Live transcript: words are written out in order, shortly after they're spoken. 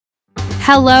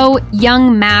Hello,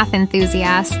 young math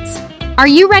enthusiasts. Are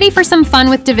you ready for some fun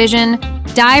with division?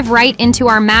 Dive right into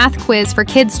our Math Quiz for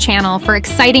Kids channel for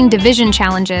exciting division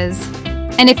challenges.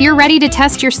 And if you're ready to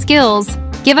test your skills,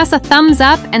 give us a thumbs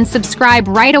up and subscribe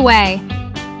right away.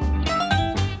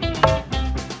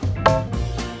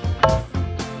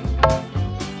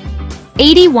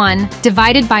 "81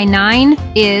 divided by 9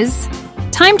 is..."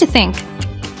 Time to think.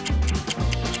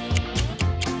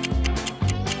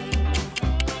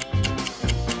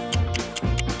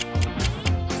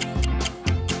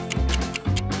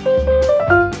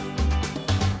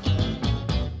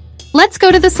 Let's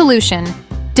go to the solution.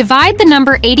 Divide the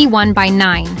number 81 by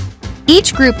 9.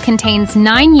 Each group contains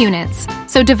 9 units,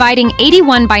 so dividing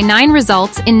 81 by 9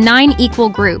 results in 9 equal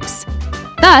groups.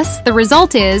 Thus, the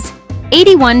result is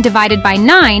 81 divided by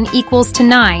 9 equals to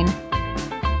 9.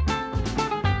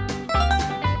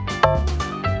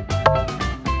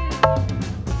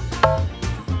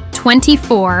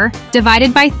 "24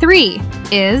 divided by 3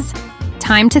 is..."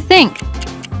 Time to think.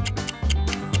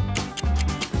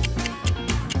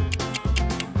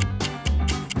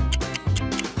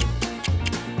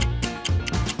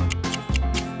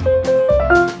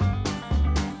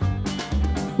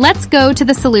 Let's go to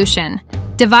the solution.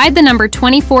 Divide the number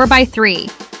 24 by 3.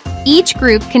 Each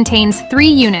group contains 3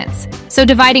 units, so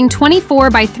dividing 24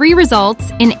 by 3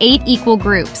 results in 8 equal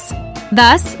groups.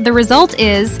 Thus, the result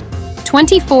is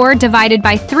 24 divided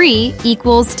by 3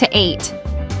 equals to 8.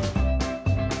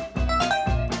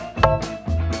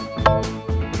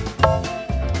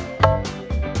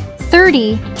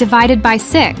 "30 divided by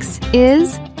 6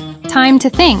 is..." Time to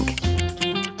think.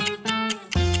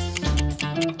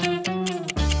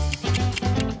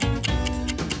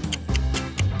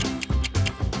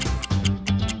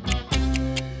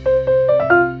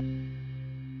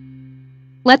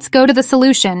 Let's go to the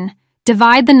solution.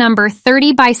 Divide the number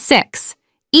 30 by 6.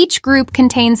 Each group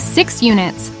contains 6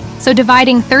 units, so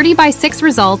dividing 30 by 6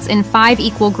 results in 5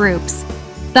 equal groups.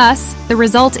 Thus, the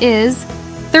result is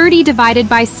 30 divided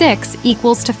by 6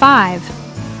 equals to 5.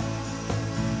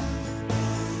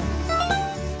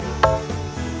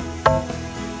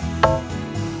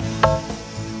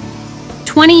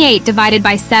 "28 divided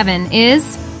by 7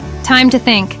 is..." Time to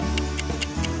think.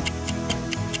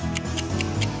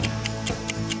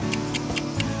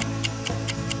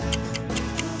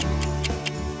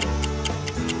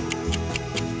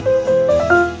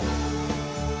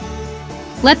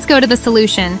 Let's go to the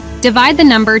solution. Divide the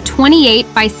number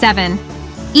 28 by 7.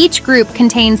 Each group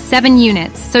contains 7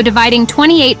 units, so dividing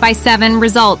 28 by 7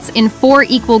 results in 4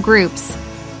 equal groups.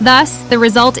 Thus, the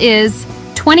result is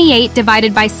 28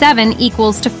 divided by 7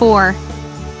 equals to 4.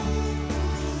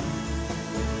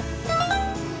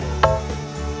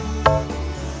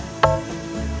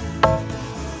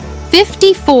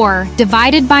 "54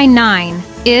 divided by 9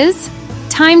 is..."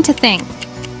 Time to think.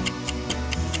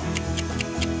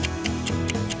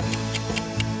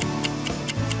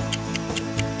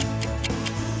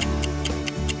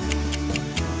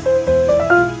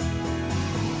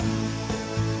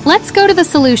 Let's go to the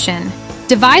solution.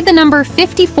 Divide the number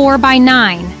 54 by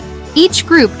 9. Each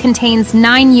group contains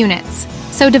 9 units,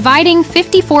 so dividing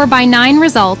 54 by 9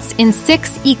 results in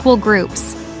 6 equal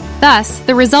groups. Thus,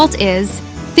 the result is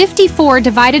 54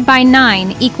 divided by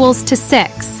 9 equals to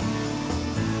 6.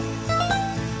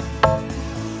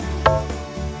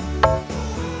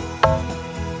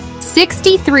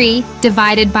 "63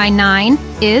 divided by 9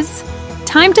 is..."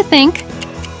 Time to think.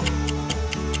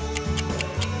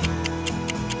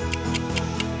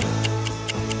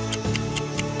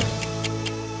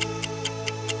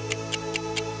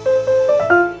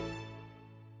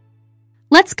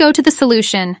 Let's go to the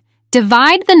solution.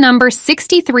 Divide the number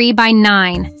 63 by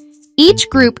 9. Each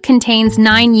group contains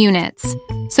 9 units,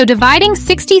 so dividing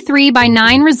 63 by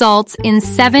 9 results in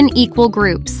 7 equal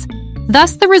groups.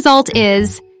 Thus, the result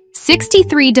is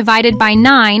 63 divided by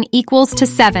 9 equals to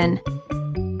 7.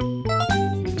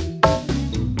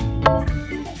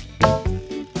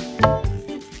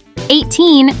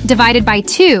 "18 divided by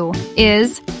 2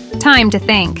 is..." Time to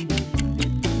think.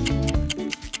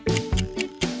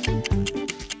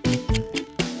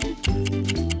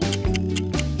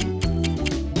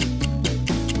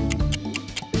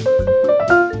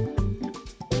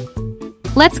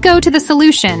 Let's go to the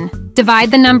solution.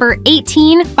 Divide the number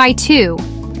 18 by 2.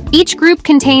 Each group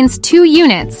contains 2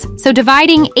 units, so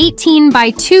dividing 18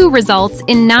 by 2 results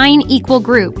in 9 equal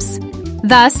groups.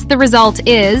 Thus, the result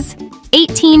is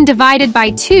 18 divided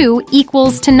by 2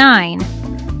 equals to 9.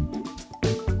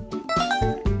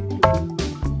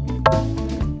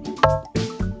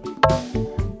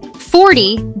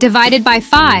 "40 divided by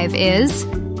 5 is..."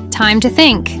 Time to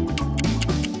think.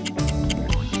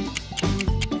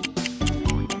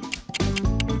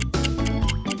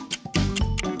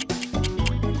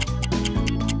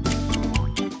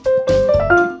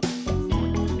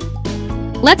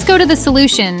 Let's go to the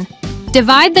solution.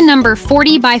 Divide the number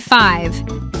 40 by 5.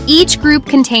 Each group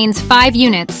contains 5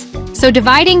 units, so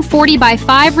dividing 40 by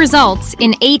 5 results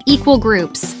in 8 equal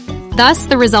groups. Thus,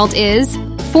 the result is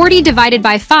 40 divided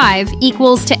by 5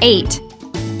 equals to 8.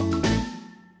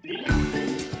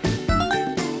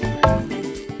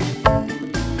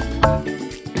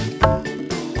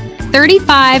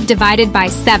 "35 divided by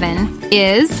 7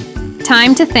 is..."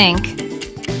 Time to think.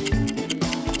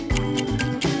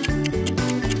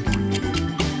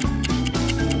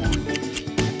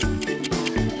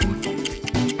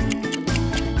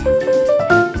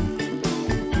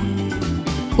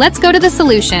 Let's go to the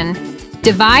solution.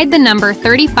 Divide the number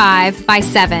 35 by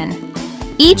 7.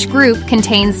 Each group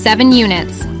contains 7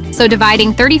 units, so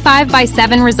dividing 35 by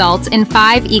 7 results in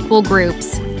 5 equal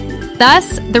groups.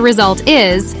 Thus, the result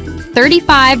is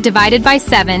 35 divided by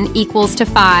 7 equals to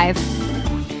 5.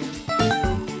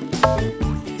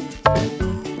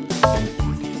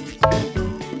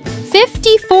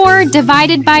 "54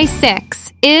 divided by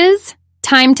 6 is..."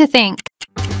 Time to think.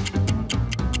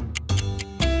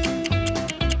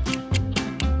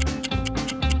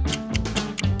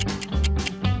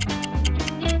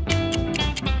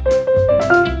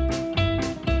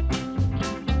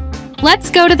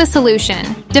 Let's go to the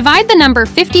solution. Divide the number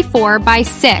 54 by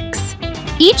 6.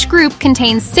 Each group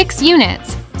contains 6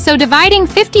 units, so dividing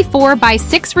 54 by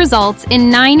 6 results in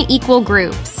 9 equal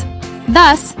groups.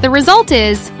 Thus, the result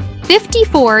is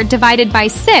 54 divided by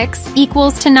 6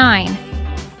 equals to 9.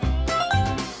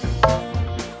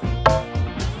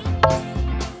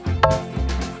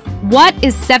 What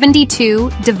is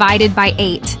 72 divided by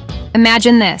 8?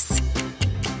 Imagine this.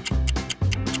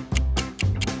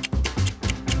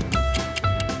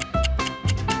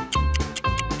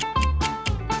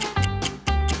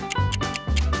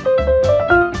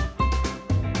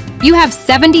 You have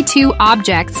 72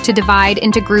 objects to divide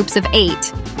into groups of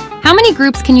 8. How many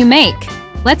groups can you make?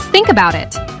 Let's think about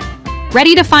it.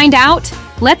 Ready to find out?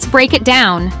 Let's break it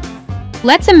down.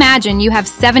 Let's imagine you have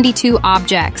 72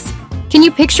 objects. Can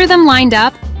you picture them lined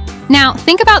up? Now,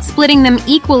 think about splitting them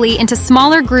equally into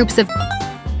smaller groups of...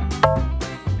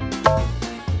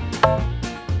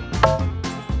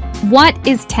 What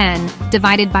is 10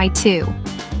 divided by 2?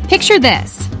 Picture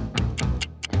this.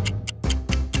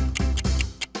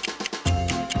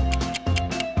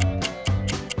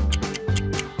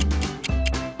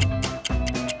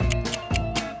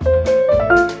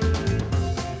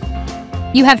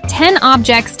 You have 10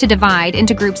 objects to divide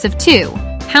into groups of 2.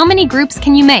 How many groups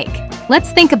can you make? Let's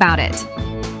think about it.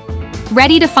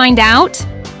 Ready to find out?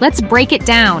 Let's break it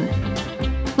down.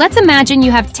 Let's imagine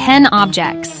you have 10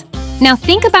 objects. Now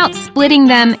think about splitting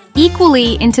them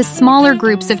equally into smaller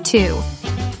groups of 2.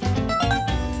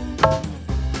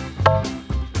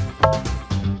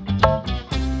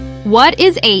 What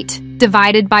is 8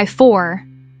 divided by 4?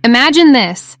 Imagine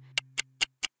this.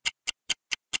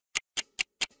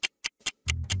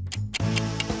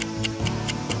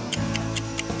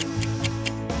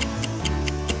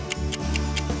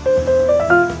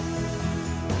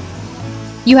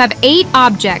 You have 8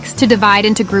 objects to divide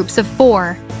into groups of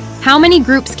 4. How many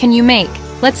groups can you make?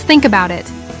 Let's think about it.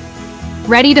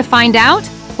 Ready to find out?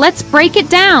 Let's break it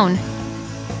down.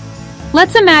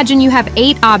 Let's imagine you have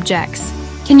 8 objects.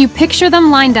 Can you picture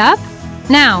them lined up?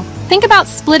 Now, think about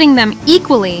splitting them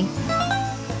equally.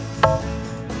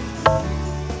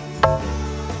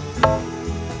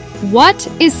 What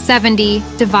is 70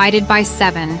 divided by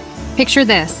 7? Picture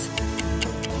this.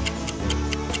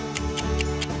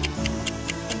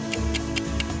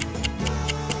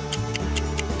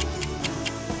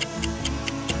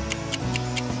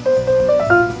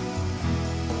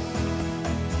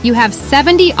 You have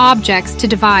 70 objects to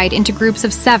divide into groups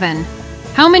of 7.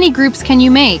 How many groups can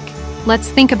you make? Let's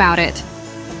think about it.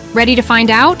 Ready to find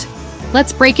out?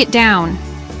 Let's break it down.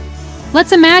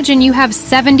 Let's imagine you have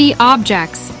 70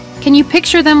 objects. Can you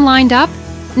picture them lined up?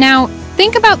 Now,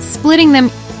 think about splitting them.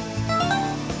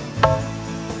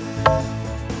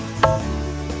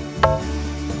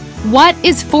 What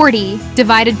is 40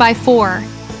 divided by 4?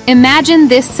 Imagine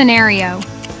this scenario.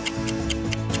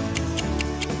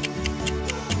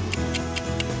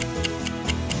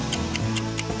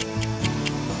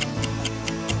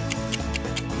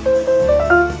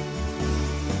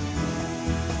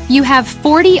 You have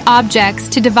 40 objects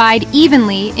to divide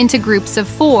evenly into groups of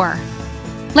 4.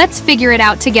 Let's figure it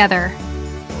out together.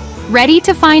 Ready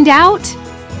to find out?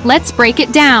 Let's break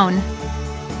it down.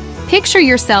 Picture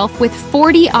yourself with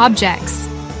 40 objects.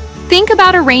 Think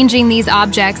about arranging these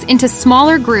objects into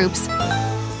smaller groups.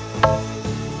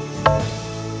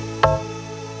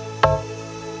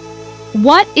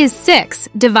 What is 6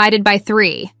 divided by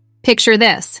 3? Picture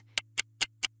this.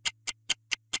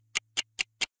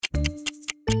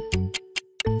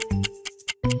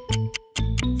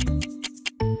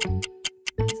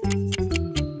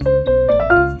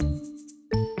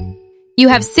 You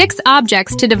have 6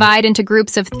 objects to divide into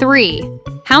groups of 3.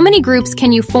 How many groups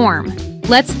can you form?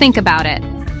 Let's think about it.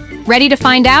 Ready to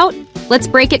find out? Let's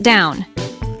break it down.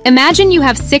 Imagine you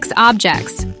have 6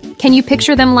 objects. Can you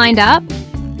picture them lined up?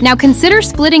 Now consider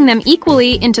splitting them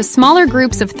equally into smaller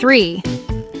groups of 3.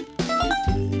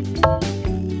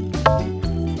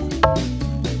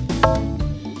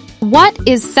 What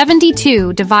is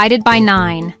 72 divided by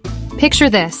 9? Picture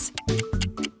this.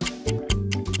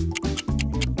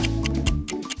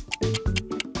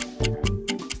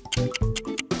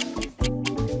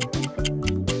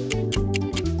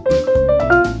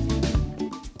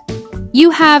 You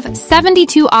have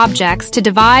 72 objects to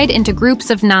divide into groups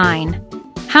of 9.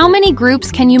 How many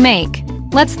groups can you make?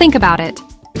 Let's think about it.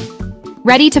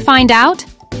 Ready to find out?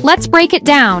 Let's break it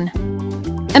down.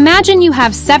 Imagine you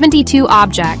have 72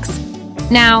 objects.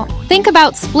 Now, think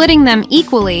about splitting them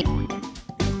equally.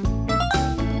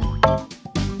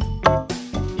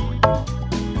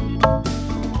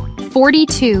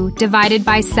 "42 divided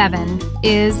by 7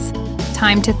 is..."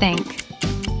 Time to think.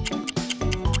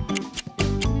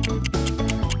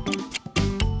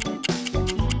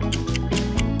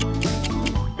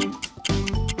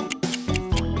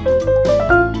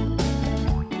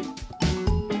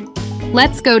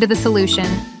 Let's go to the solution.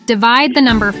 Divide the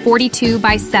number 42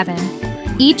 by 7.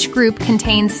 Each group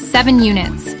contains 7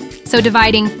 units, so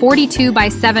dividing 42 by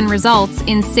 7 results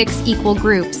in 6 equal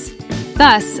groups.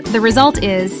 Thus, the result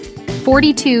is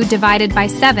 42 divided by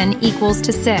 7 equals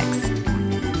to 6.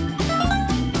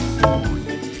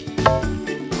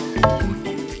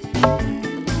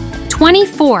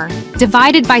 "24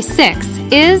 divided by 6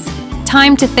 is..."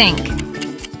 Time to think.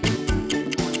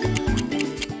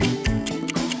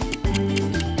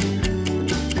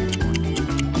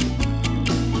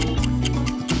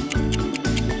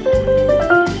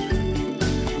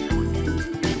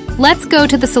 Let's go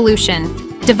to the solution.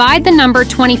 Divide the number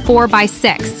 24 by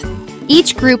 6.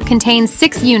 Each group contains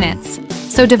 6 units,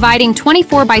 so dividing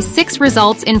 24 by 6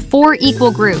 results in 4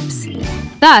 equal groups.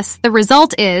 Thus, the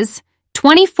result is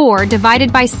 24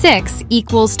 divided by 6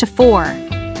 equals to 4.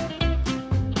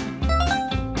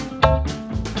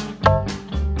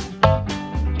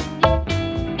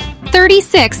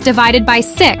 "36 divided by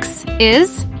 6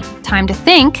 is..." Time to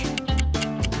think.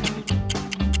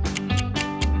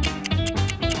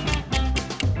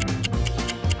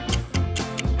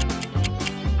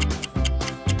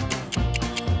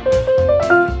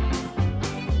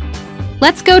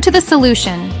 Let's go to the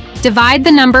solution. Divide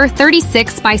the number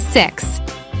 36 by 6.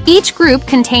 Each group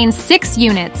contains 6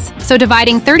 units, so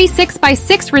dividing 36 by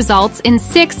 6 results in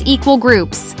 6 equal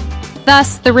groups.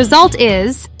 Thus, the result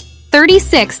is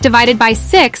 36 divided by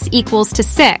 6 equals to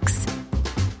 6.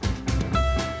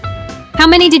 How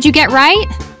many did you get right?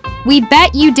 We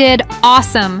bet you did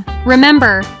awesome.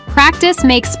 Remember, practice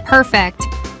makes perfect.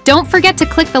 Don't forget to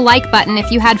click the like button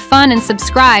if you had fun and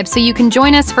subscribe so you can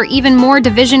join us for even more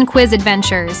division quiz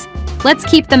adventures. Let's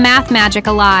keep the math magic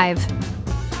alive.